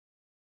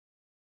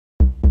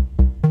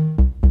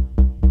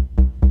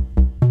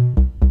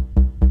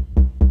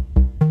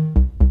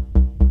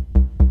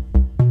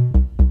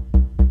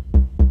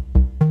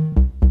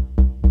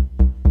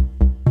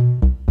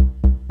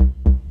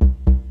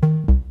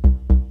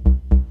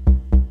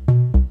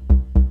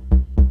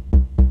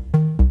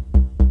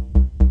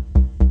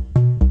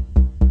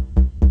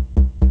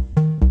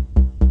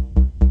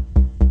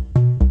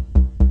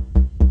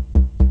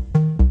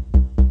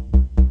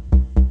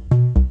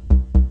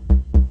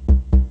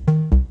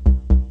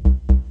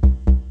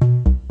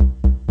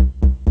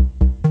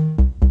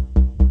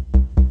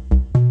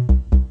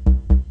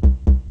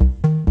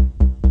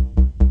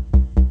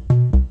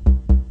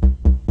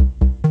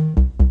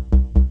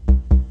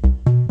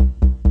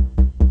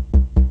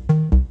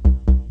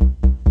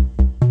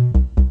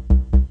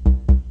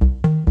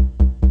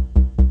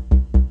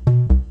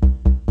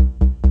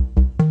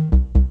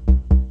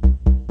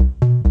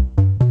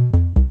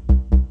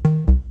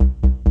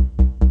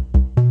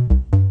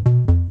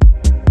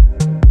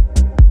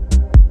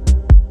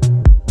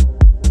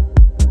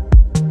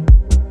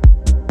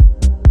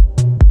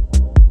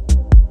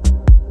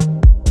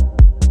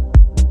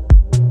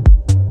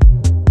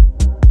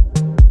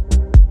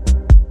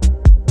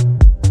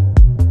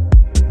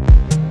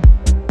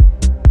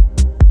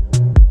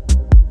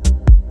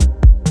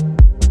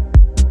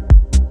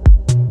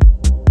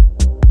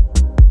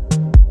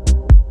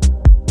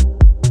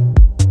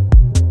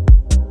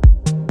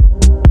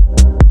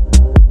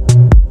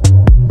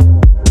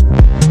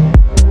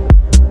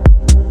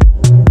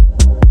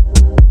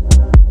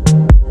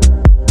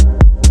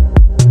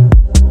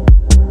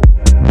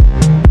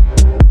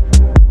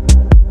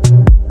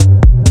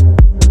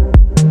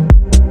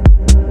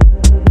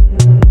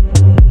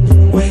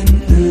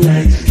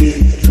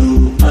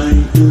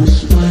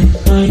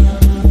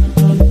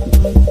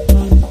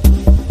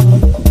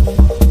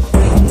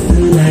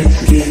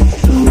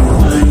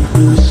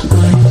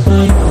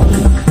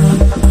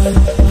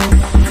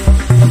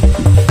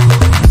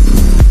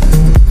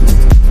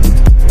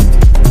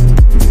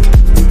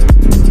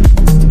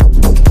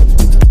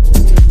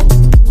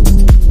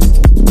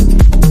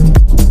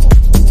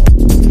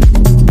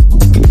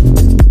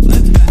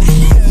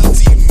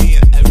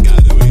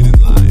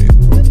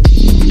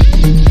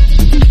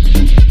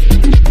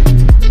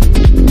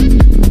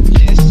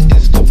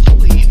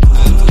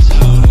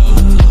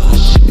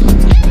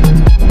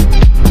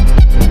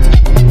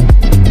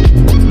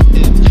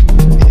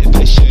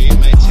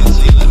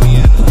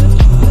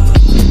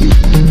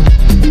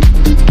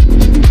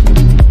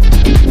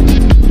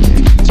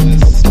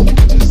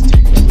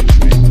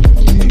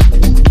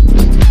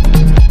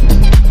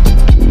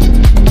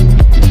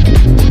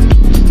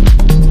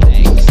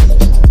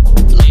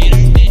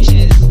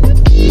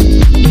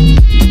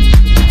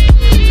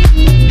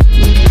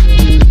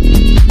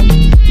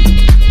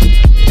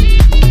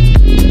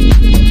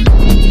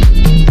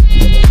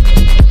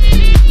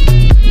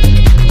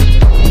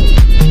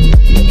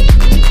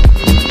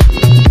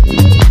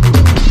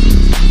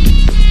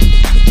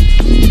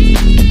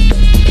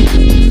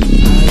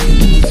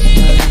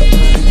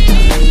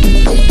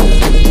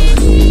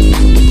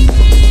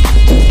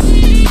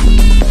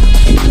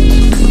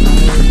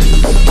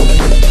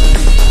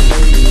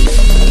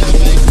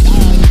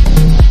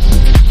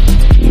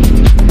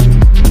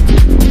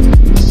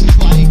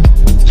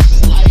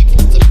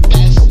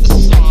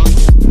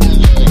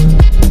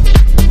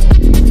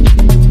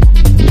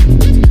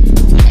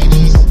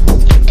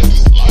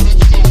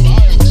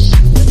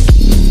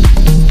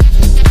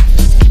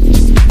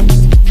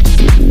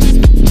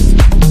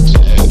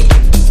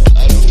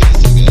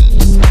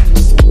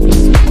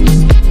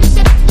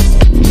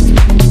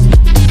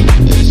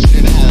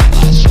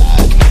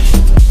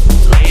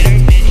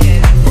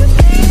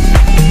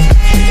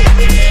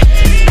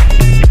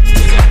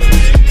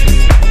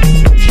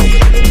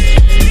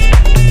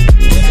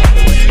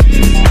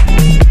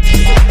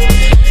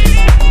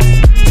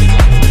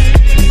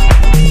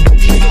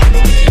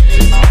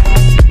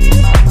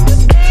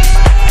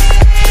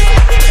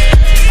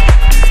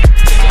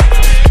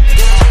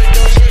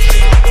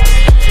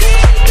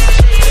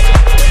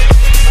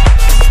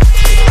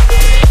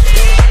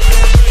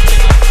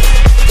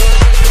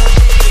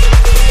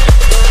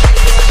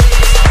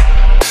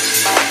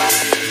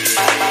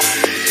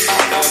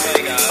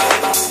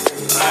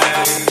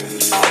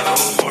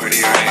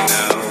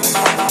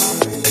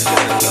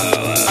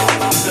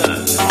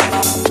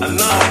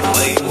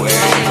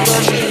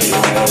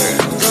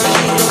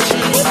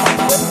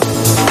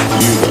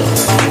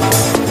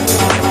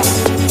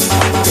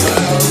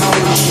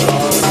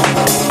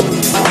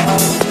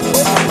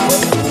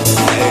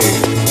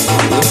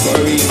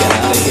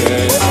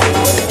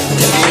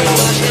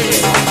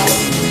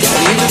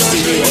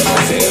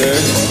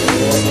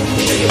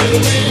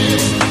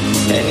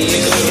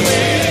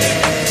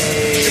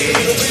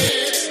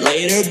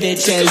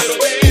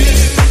says.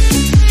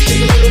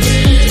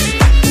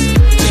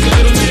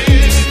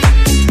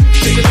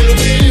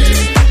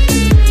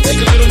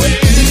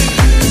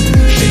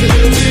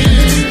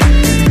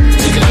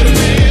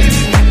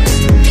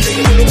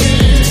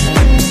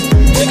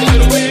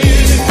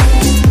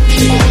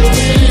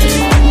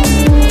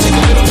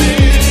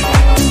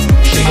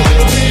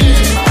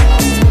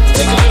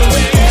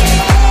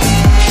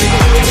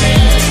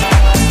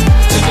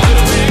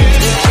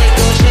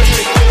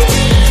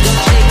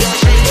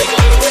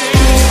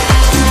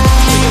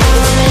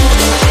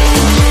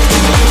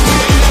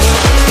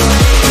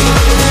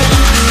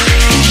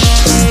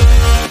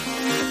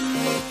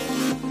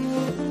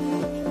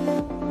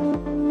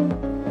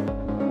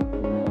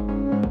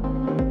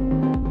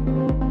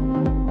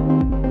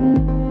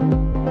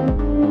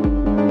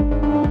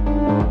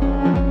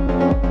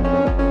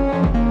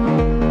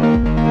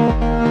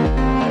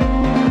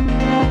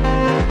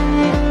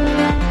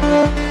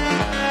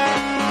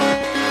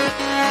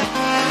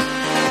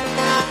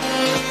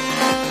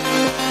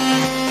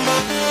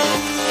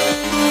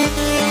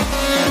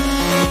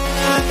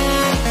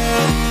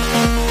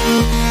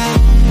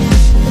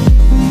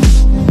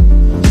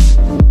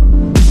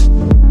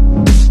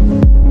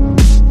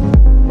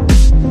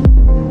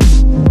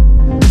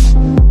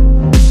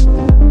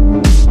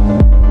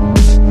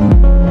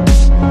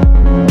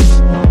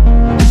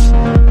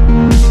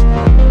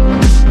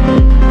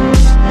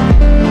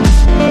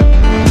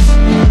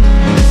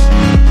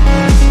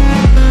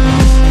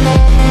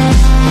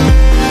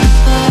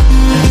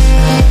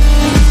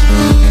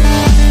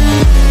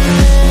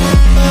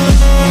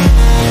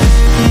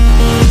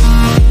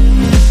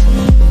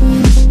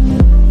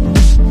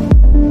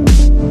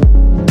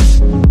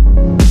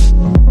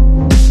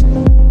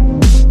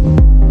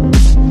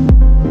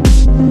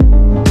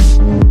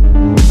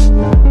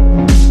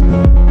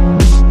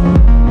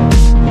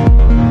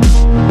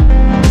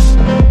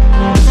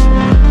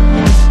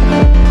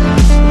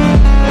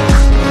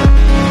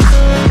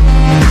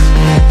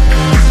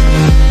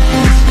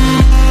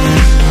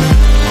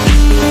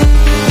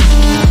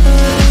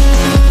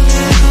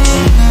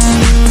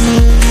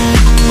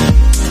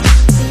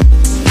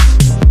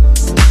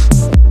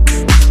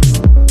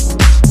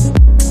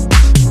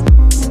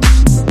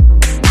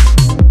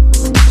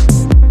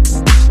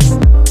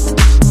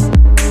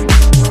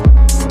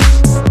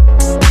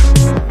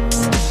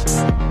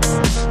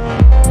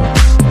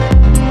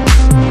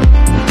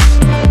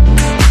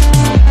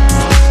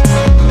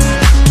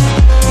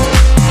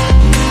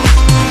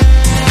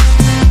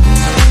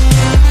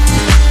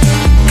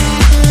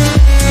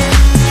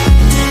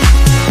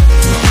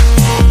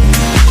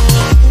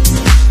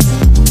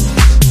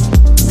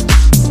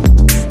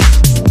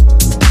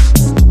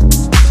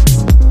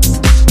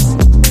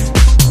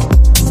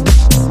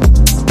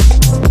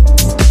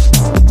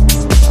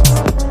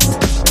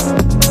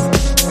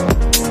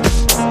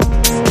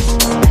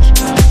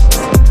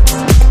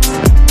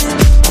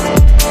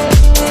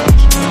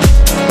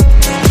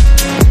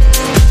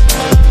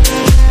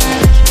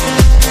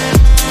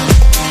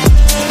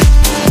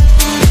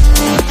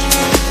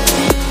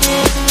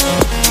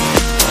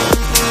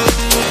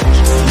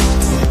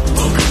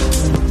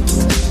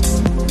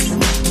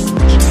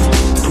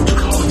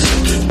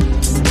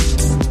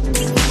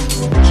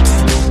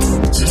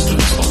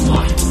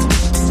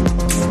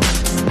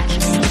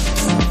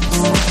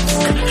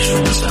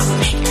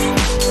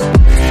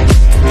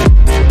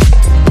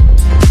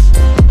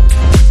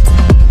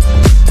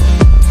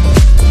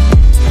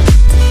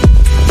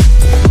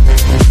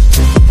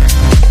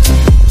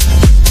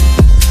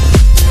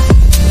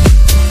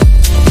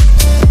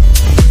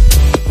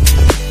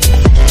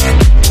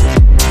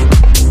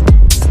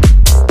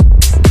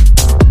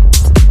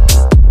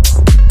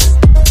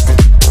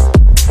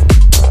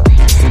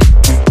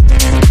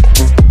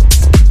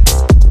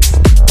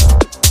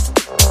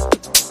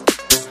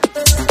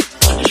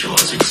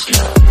 Visualizing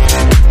skin.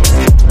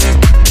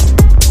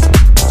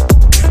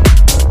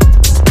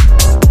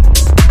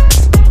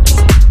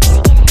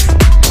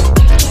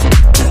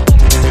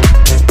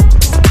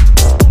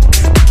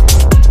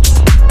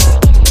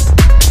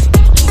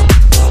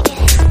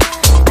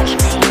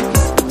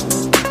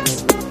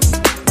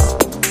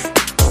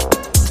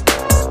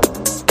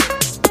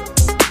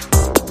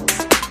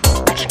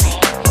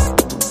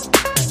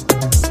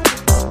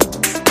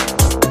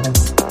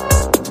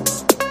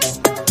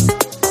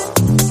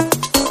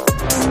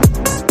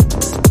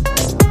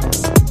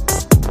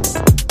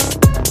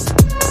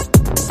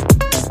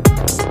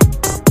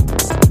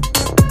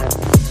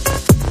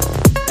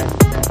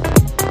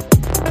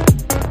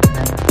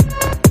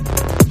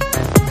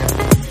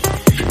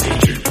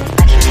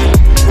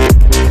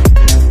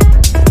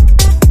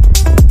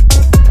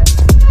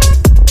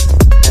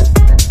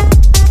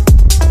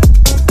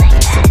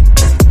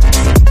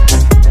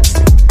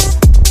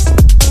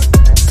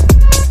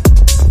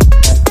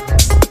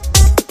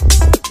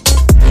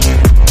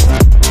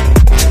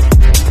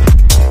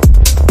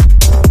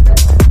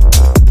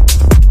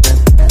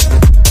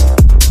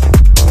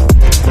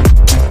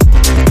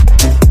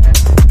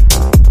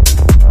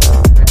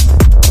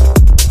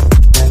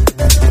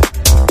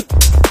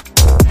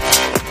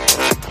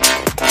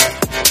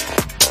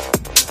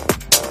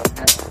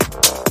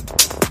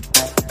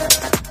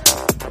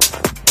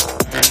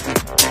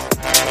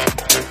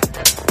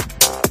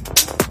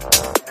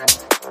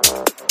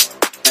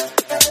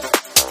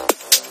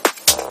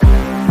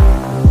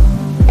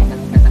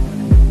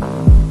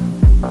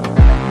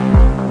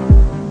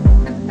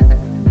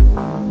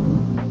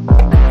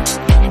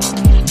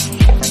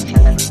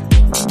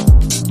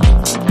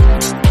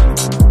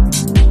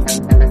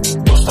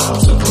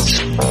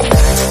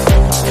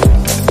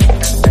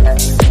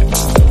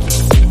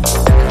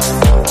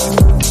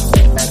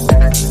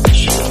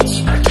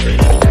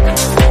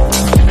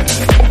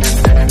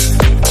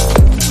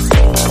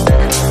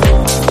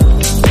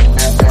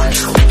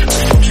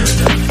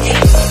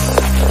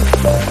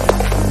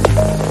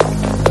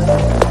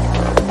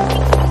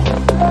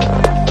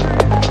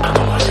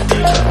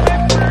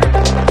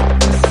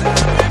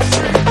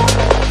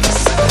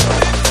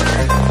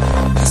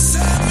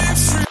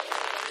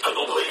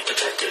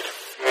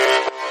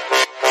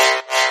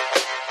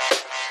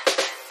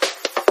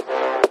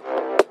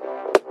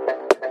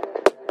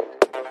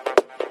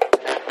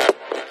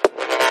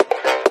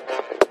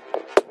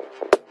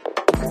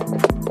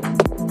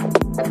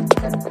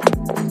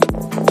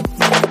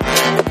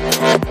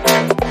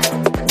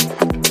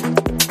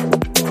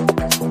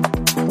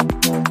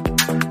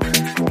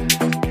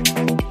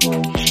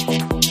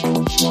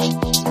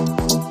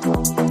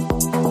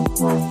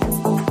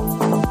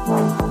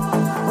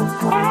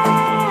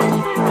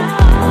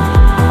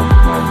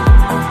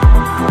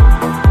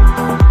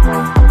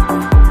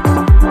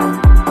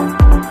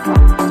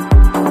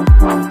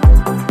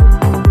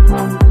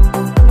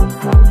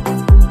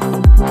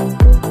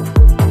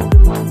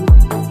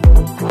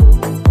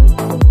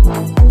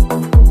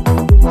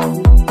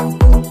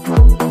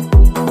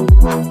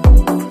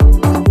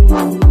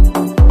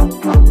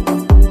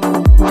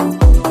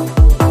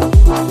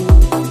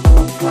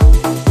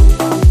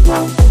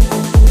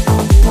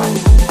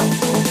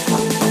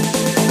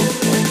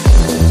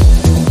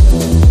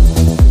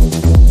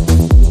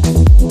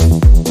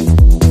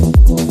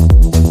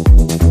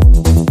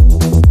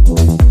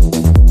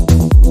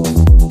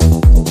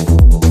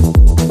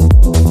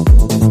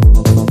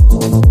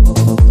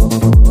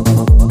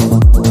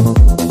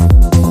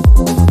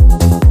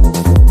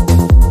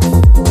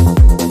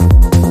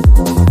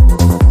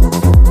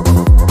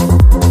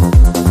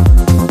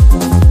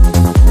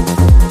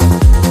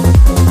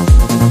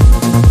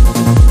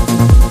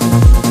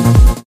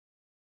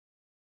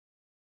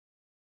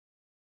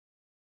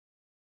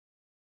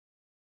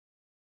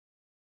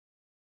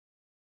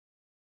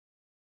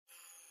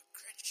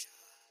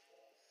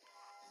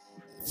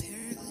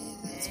 Apparently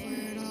that's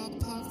where it all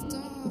puffed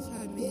off.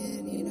 I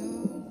mean, you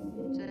know.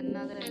 It's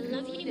another I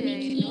love you, day.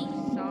 Nikki.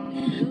 Song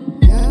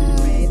two. Yeah,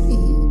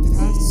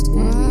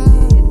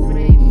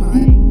 Pasquale,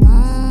 my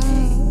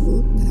bad,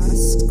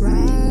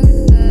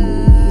 Pasquale.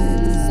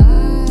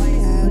 I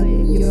am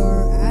your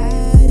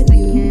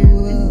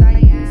annual. I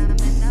am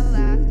an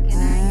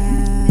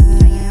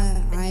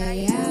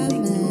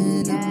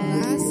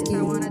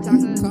Alaskan.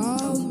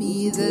 Call me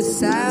the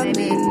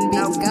salmon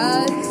because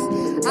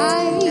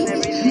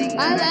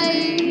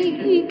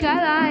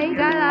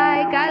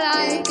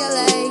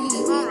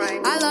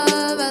I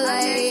love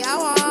LA. I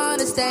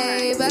wanna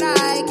stay, but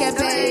I can't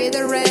pay.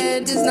 The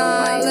rent is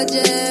not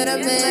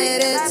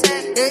legitimate.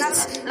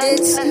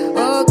 It's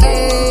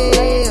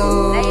okay.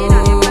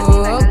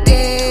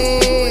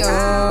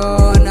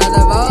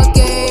 Another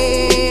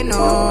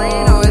volcano.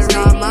 It's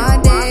not my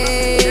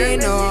day.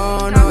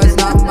 No, it's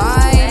not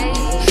my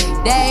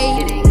day.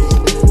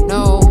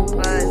 No.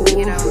 But,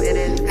 you know, it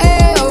is.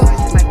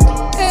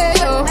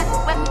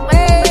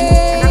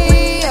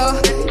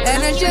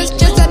 And it's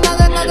just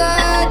another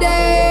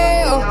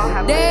day.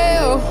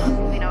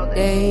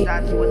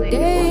 That's what they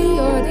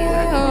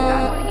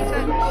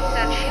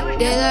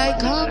Daylight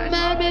come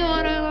and me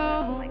wanna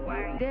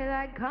go.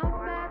 Daylight come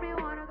and me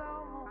wanna go.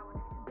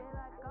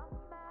 Daylight come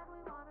and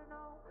we wanna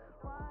know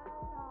why.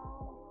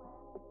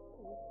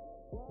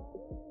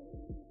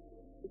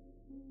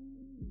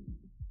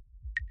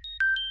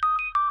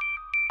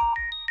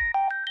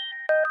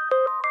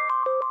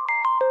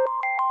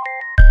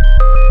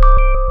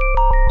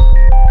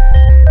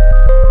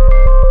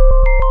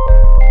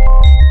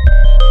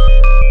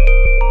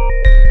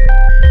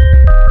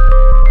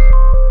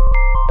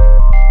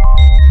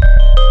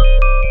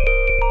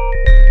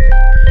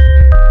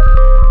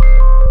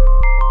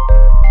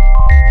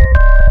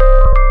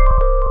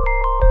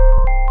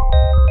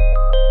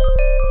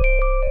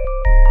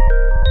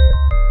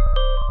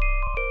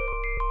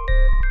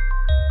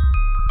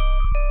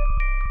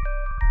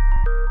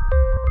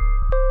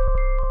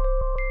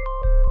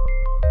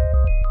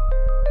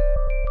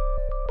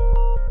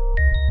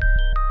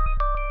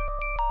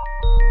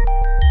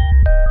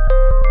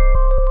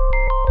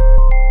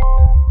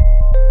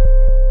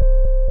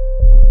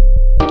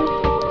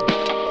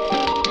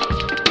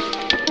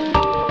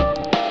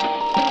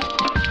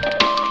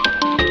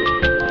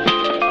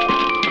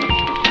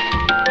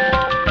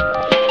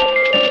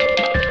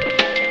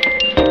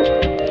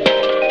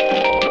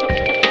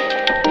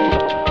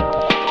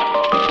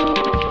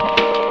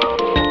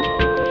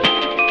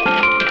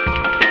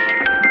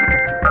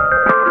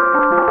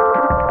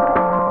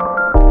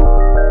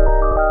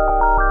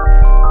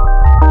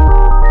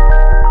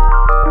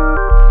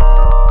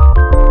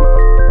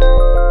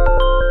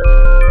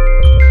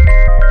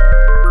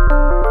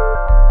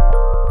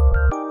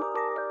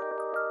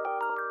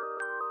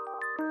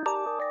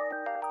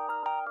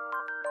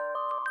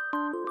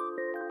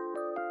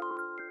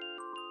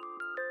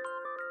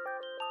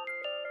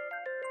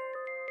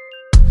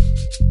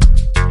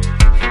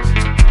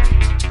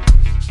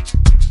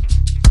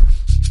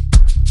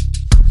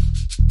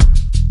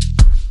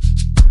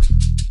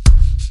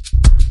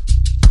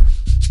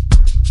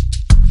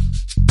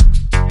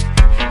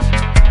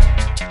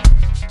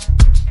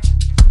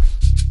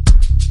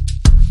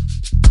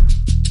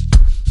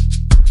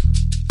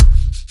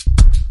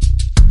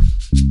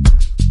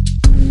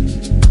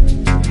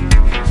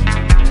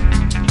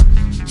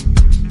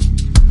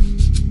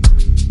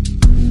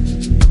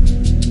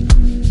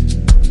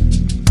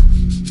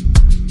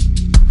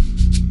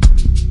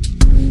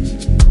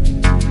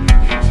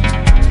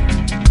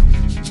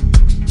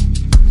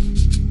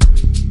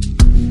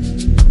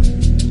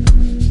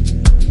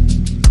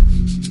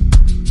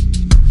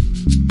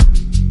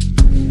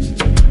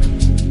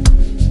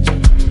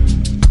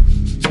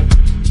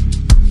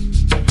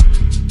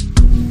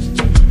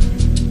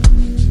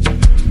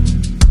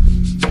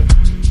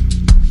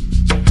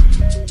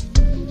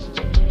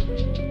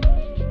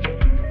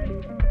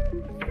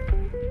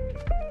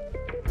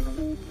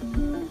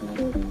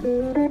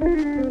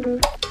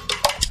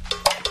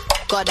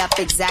 Got up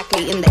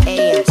exactly in the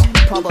AM.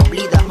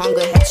 Probably the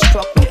hunger had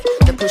struck me.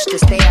 The push to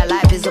stay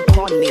alive is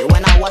upon me.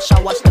 When I watch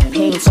the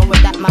pain. Sorry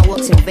that my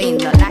work's in vain.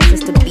 The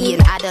license to be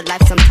an adult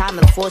life sometime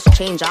and force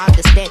change. I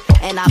understand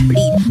and I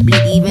bleed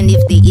even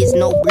if there is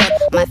no blood.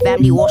 My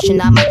family washing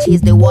out my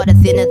tears. They water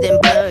thinner than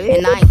blood.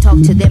 And I ain't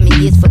talked to them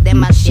in years. For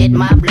them I shed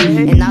my blood.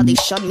 And now they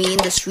shot me in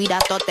the street. I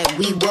thought that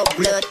we were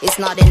blood. It's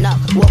not enough.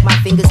 Work my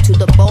fingers to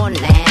the bone,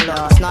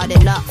 landlord. It's not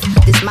enough.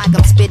 This mic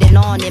I'm spitting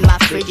on in my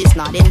fridge is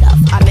not enough.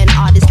 I'm an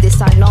artist,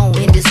 this I know.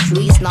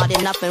 Industry is not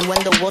enough. And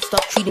when the world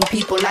stop treating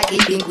people like they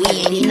think we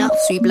ain't enough.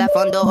 Sweep life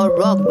under a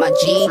rug, my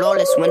G.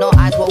 Flawless when all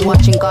eyes were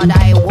watching, God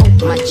I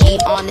awoke, my G.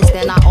 Honest,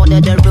 and I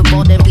ordered a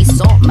revolt and we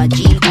saw, my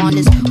G.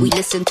 Honest, we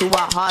listened to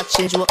our hearts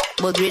change what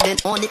we're drilling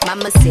on it.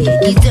 Mama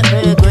said, he's the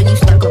her girl, you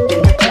stuck up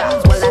in the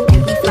clouds. Well, I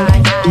think we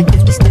fly high,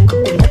 cause we stuck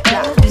up in the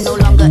clouds. We no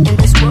longer in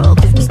this world,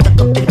 cause we stuck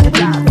up in the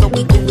clouds. All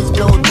we do is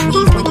blow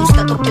trees when you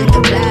stuck up in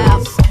the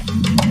clouds.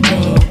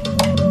 Man,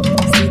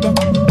 see that?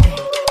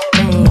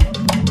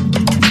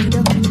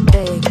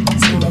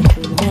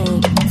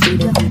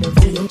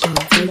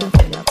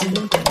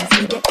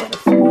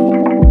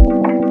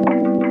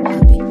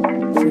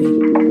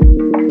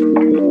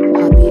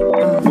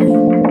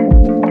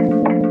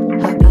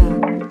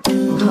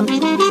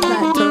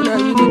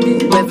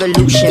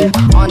 revolution.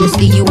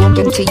 Honestly, you walk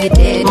until you're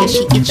dead. Yeah,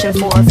 she itching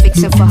for a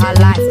fixing for her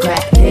life.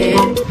 Crack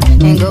head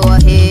and go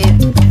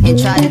ahead and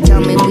try to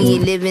tell me we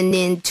living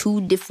in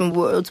two different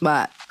worlds,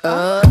 but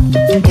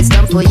it's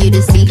time for you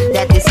to see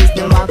that this is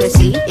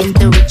democracy. If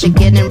the rich are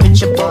getting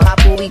richer, boy, how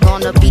poor we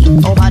gonna be?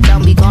 Oh, how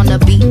dumb we gonna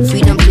be?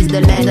 Freedom is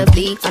the land of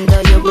thee.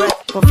 Under your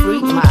breath for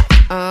free, my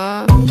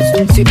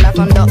sweet life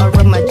under a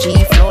rug, my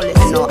G, flawless.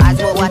 No eyes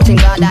were watching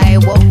God, I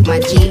woke my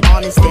G.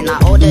 Honest, and I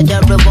ordered the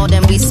revolt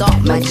and we saw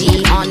my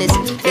G. Honest,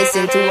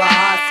 listen to our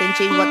hearts and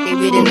change what they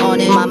written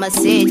on it. Mama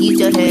said, use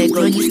your head,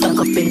 girl, you stuck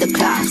up in the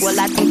clouds. Well,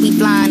 I think we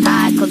flying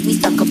high, cause we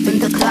stuck up in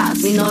the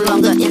clouds. We no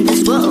longer in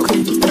this world, cause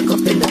we stuck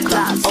up in the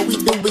clouds. All we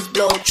do is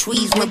blow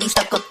trees when we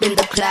stuck up in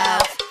the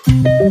clouds.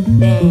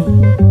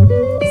 Damn,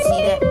 you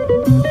see that?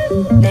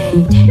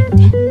 Damn,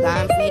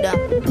 I'm freedom,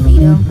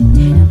 freedom.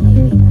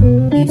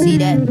 You see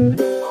that?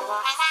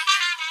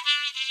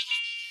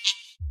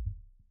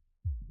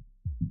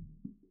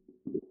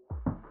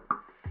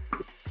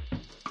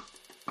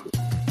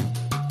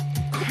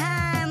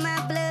 High my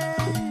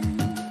blood,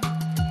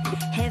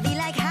 heavy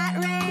like hot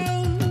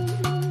rain.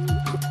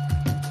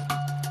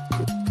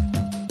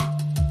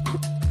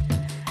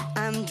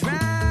 I'm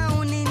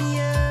drowning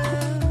you,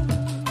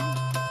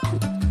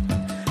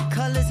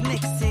 colors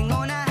mixing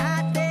on a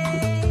hot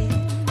day.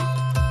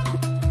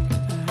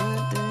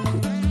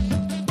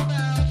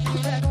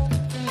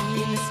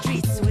 In the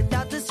streets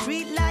without the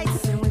street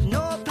lights and with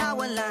no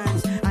power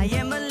lines, I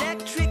am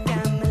electric,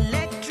 I'm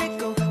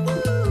electrical.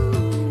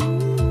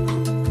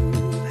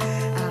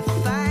 I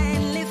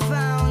finally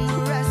found the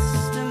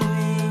rest of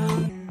me.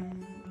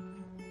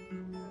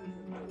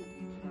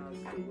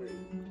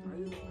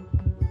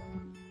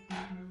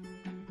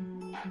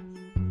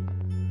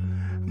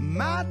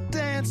 My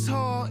dance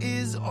hall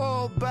is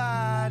all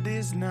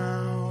bodies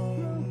now,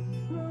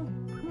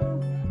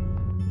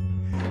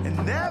 and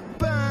that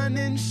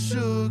burning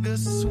sugar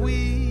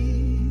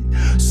sweet,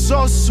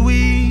 so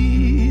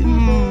sweet.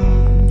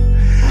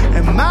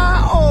 And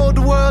my old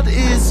world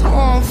is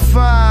on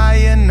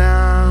fire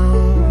now.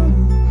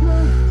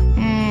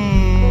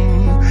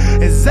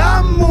 As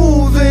I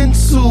move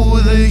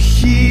into the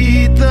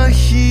heat, the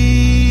heat.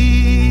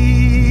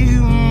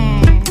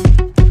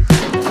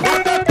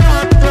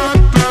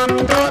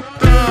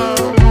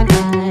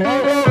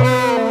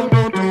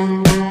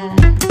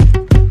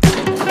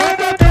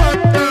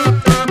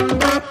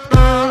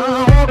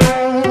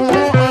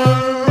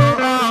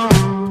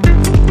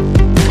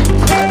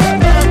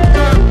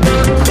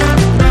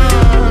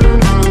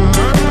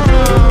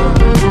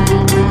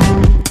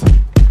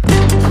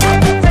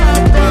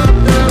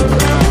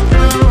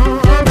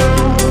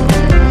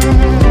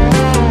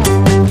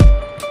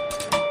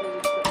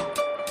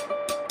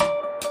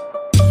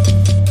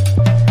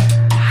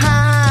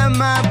 High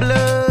my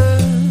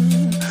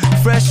blood,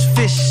 fresh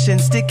fish and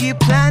sticky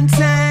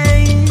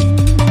plantains.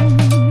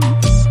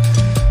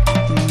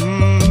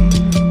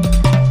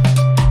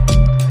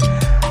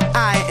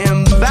 I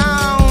am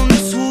bound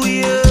to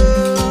you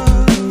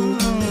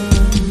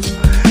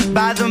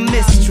by the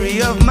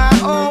mystery of my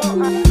own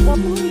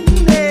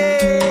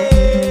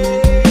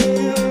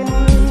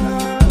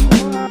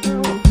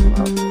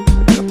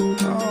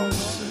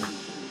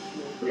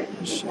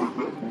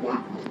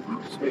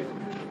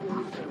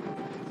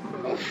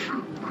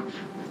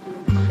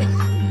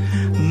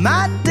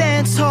My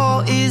dance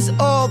hall is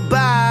all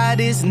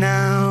bodies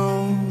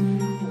now,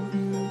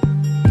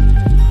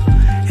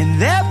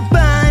 and they're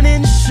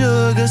burning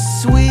sugar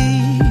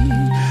sweet,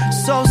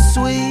 so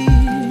sweet.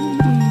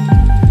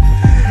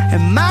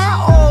 And my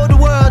old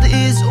world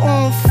is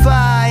on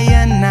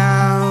fire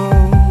now.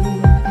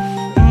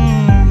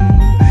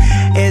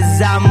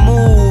 As I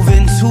move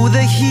into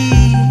the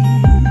heat.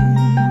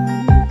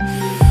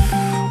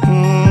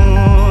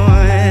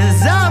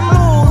 As I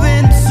move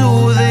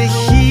into the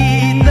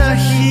heat, the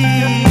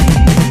heat.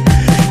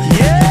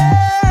 Yeah.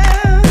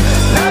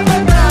 La la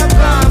la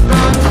la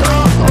la la.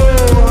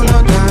 Oh, la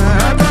la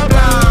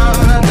la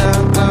la la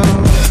la.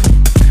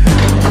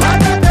 La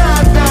la la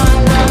la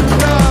la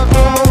la.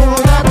 Oh,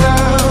 la la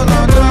la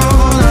la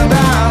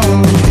la.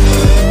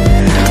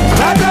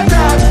 La la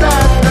la la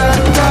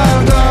la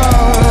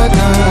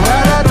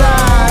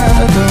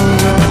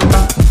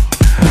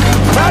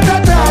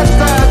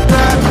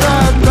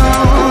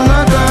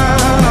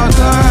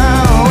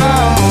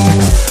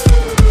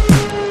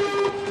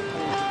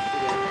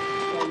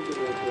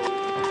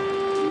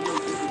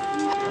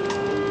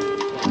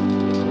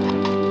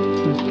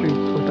The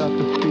streets without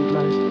the street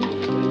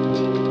lights,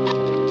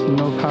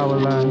 no power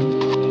lines.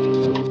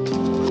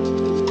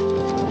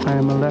 I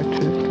am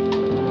electric.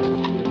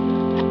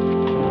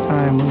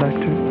 I am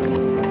electric.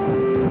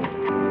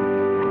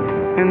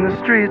 In the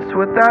streets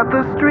without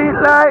the street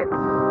lights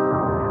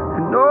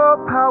and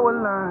no power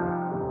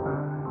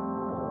lines,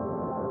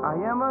 I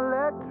am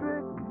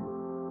electric,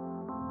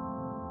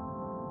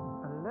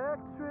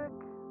 electric.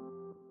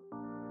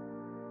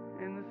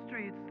 In the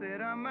streets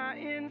that are my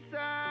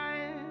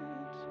insides,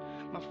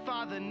 my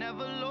father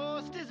never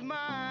lost his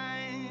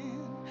mind.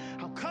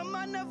 How come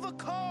I never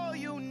call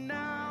you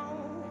now?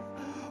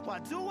 Why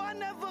do I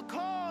never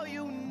call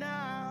you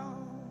now?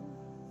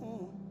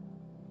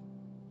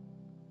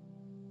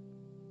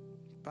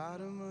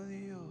 Bottom of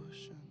the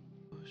ocean,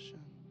 ocean.